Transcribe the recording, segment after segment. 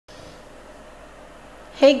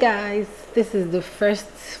Hey guys, this is the first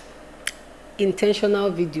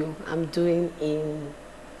intentional video I'm doing in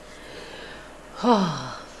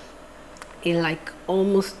like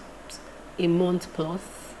almost a month plus,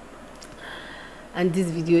 and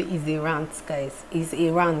this video is a rant, guys. Is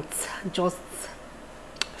a rant. Just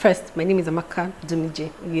first, my name is Amaka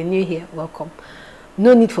Dumije. If you're new here, welcome.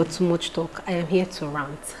 No need for too much talk. I am here to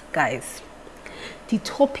rant, guys. The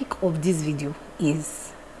topic of this video is: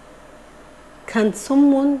 can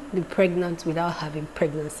someone be pregnant without having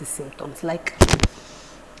pregnancy symptoms? Like,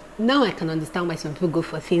 now I can understand why some people go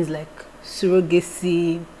for things like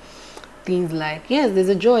surrogacy, things like, yes, there's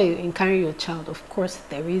a joy in carrying your child. Of course,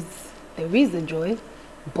 there is a joy,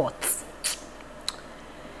 but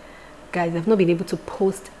guys, I've not been able to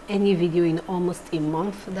post any video in almost a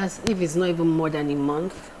month. That's if it's not even more than a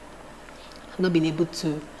month. I've not been able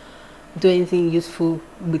to do anything useful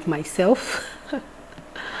with myself.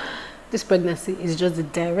 This pregnancy is just the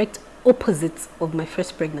direct opposite of my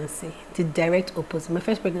first pregnancy. The direct opposite. My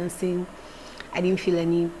first pregnancy, I didn't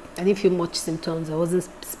feel much symptoms. I wasn't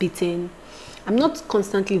spitting. I'm not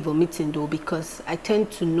constantly vomiting though, because I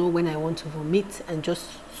tend to know when I want to vomit and just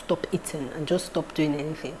stop eating and just stop doing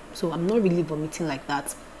anything. So I'm not really vomiting like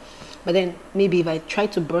that. But then maybe if I try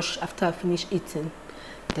to brush after I finish eating,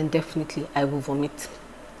 then definitely I will vomit.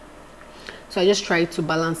 So I just try to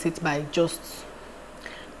balance it by just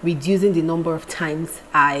reducing the number of times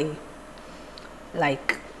I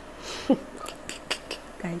like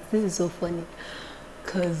guys, this is so funny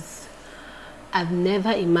because I've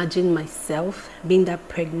never imagined myself being that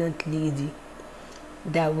pregnant lady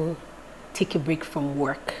that will take a break from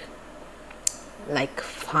work like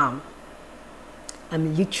farm.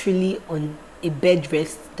 I'm literally on a bed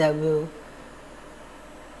rest that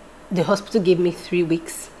the hospital gave me 3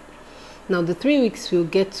 weeks. Now the 3 weeks will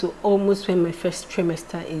get to almost when my first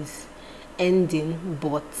trimester is ending,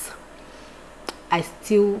 but I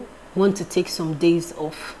still want to take some days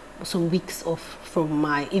off, some weeks off from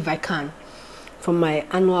my, if I can, from my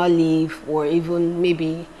annual leave, or even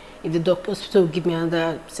maybe if the hospital will give me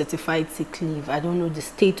another certified sick leave. I don't know the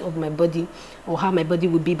state of my body or how my body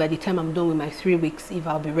will be by the time I'm done with my 3 weeks, if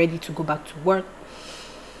I'll be ready to go back to work.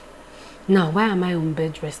 Now, why am I on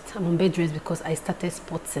bed rest? I'm on bed rest because I started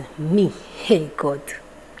sporting. Me, hey God,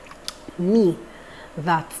 me,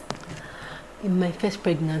 that in my first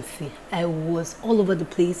pregnancy, I was all over the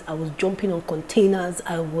place. I was jumping on containers.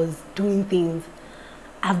 I was doing things.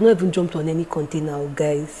 I've not even jumped on any container,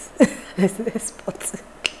 guys. Sporting.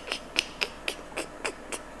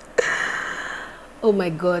 Oh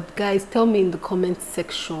my God, guys, tell me in the comment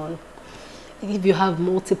section, if you have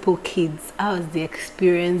multiple kids, how has the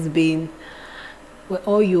experience been? Were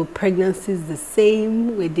all your pregnancies the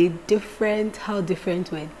same? Were they different? How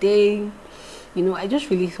different were they? You know, I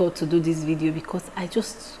just really thought to do this video because I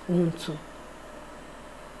just want to.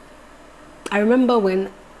 I remember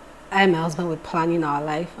when I and my husband were planning our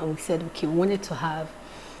life and we said, okay, we wanted to have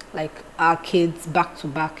like our kids back to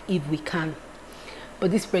back if we can. But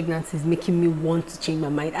this pregnancy is making me want to change my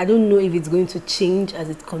mind. I don't know if it's going to change as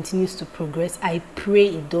it continues to progress. I pray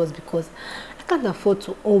it does, because I can't afford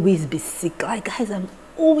to always be sick. Like, guys, I'm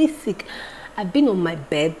always sick. I've been on my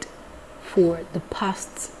bed for the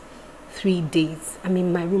past 3 days. I'm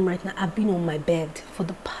in my room right now. I've been on my bed for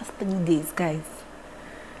the past 3 days, guys.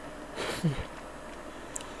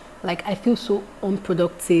 Like, I feel so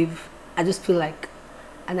unproductive. I just feel like,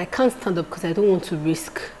 and I can't stand up because I don't want to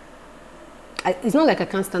risk. It's not like I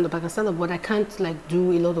can't stand up. I can stand up, but I can't like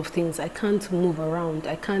do a lot of things. I can't move around.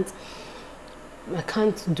 I can't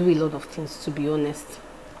do a lot of things, to be honest.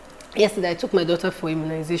 Yesterday I took my daughter for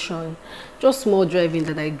immunization. Just small driving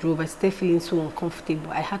that I drove. I started feeling so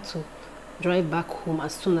uncomfortable. I had to drive back home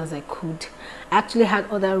as soon as I could. I actually had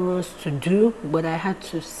other runs to do, but I had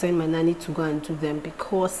to send my nanny to go and do them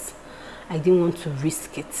because I didn't want to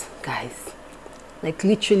risk it, guys. Like,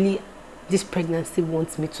 literally, this pregnancy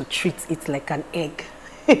wants me to treat it like an egg.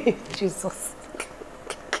 Jesus.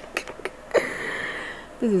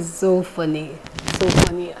 This is so funny. So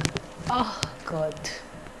funny. Oh, God.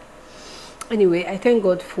 Anyway, I thank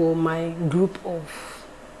God for my group of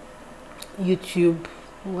YouTube,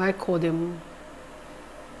 what I call them,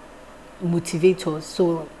 motivators.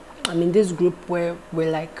 So I'm in this group where we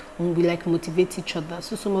motivate each other.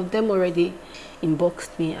 So some of them already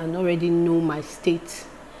inboxed me and already know my state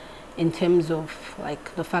in terms of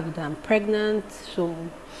like the fact that I'm pregnant. So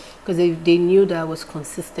because they knew that I was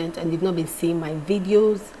consistent and they've not been seeing my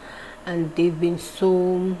videos, and they've been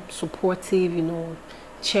so supportive, you know,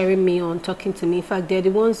 cheering me on, talking to me. In fact, they're the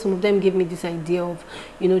ones, some of them gave me this idea of,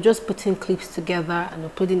 you know, just putting clips together and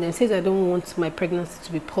uploading them. Since I don't want my pregnancy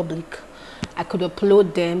to be public, I could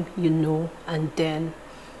upload them, you know, and then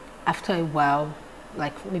after a while,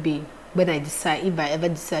 like maybe when I decide, if I ever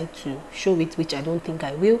decide to show it, which I don't think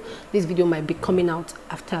I will, this video might be coming out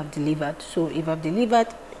after I've delivered. So if I've delivered,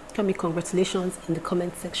 tell me congratulations in the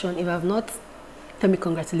comment section. If I've not, tell me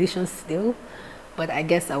congratulations still. But I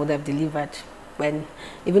guess I would have delivered when,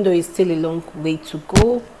 even though it's still a long way to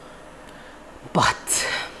go, but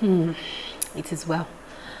it is well.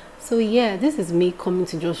 So yeah, this is me coming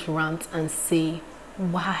to just rant and say,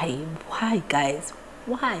 why guys,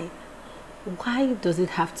 why does it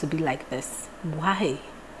have to be like this? Why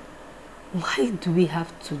do we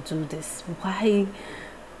have to do this? Why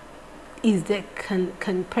is there,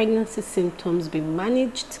 can pregnancy symptoms be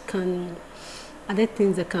managed? Are there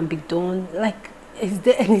things that can be done? Like, is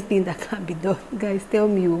there anything that can be done? Guys, tell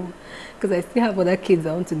me, because I still have other kids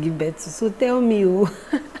I want to give birth to. So tell me,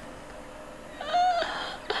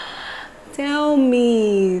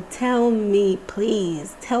 tell me,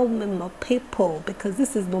 please. Tell me, my people, because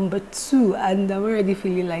this is number 2 and I'm already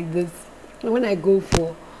feeling like this. When I go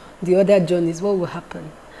for the other journeys, what will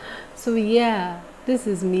happen? So yeah, this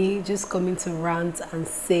is me just coming to rant and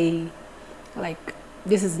say, like,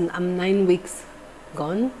 I'm 9 weeks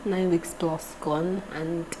gone, 9 weeks plus gone,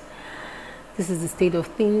 and this is the state of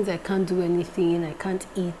things. I can't do anything. I can't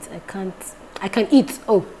eat. I can eat.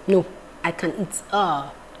 Oh no, I can eat.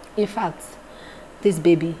 In fact, this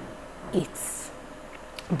baby eats,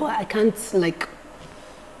 but I can't, like,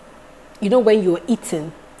 you know, when you're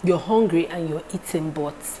eating, you're hungry and you're eating,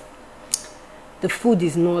 but the food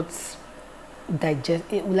is not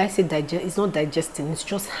it's not digesting, it's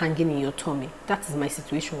just hanging in your tummy. That is my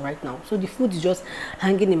situation right now. So the food is just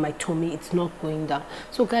hanging in my tummy, it's not going down.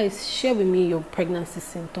 So guys, share with me your pregnancy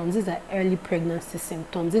symptoms. These are early pregnancy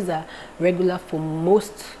symptoms. These are regular for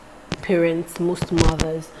most parents, most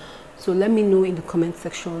mothers. So let me know in the comment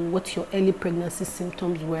section what your early pregnancy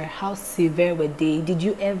symptoms were. How severe were they? Did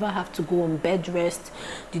you ever have to go on bed rest?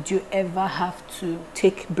 Did you ever have to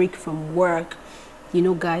take a break from work? You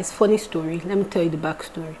know, guys, funny story. Let me tell you the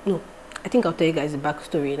backstory. No, I think I'll tell you guys the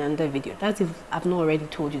backstory in another video. That's if I've not already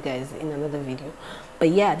told you guys in another video. But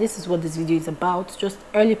yeah, this is what this video is about. Just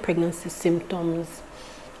early pregnancy symptoms,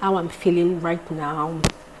 how I'm feeling right now.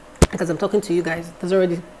 Because I'm talking to you guys, there's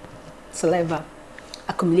already saliva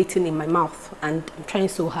accumulating in my mouth and I'm trying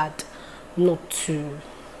so hard not to.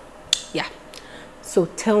 Yeah, so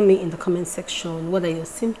tell me in the comment section, what are your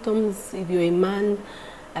symptoms? If you're a man,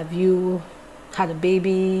 have you had a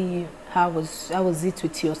baby? How was it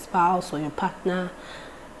with your spouse or your partner?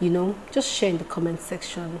 You know, just share in the comment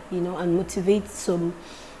section, you know, and motivate some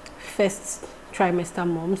first trimester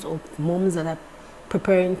moms or moms that are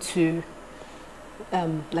preparing to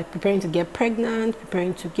preparing to get pregnant,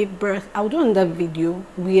 preparing to give birth. I'll do another video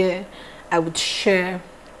where I would share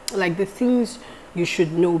like the things you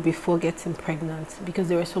should know before getting pregnant, because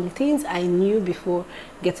there were some things I knew before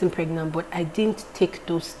getting pregnant, but I didn't take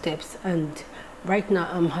those steps, and right now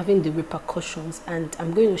I'm having the repercussions, and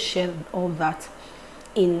I'm going to share all that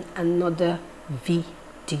in another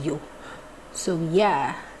video. So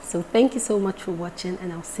yeah, so thank you so much for watching,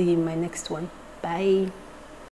 and I'll see you in my next one. Bye.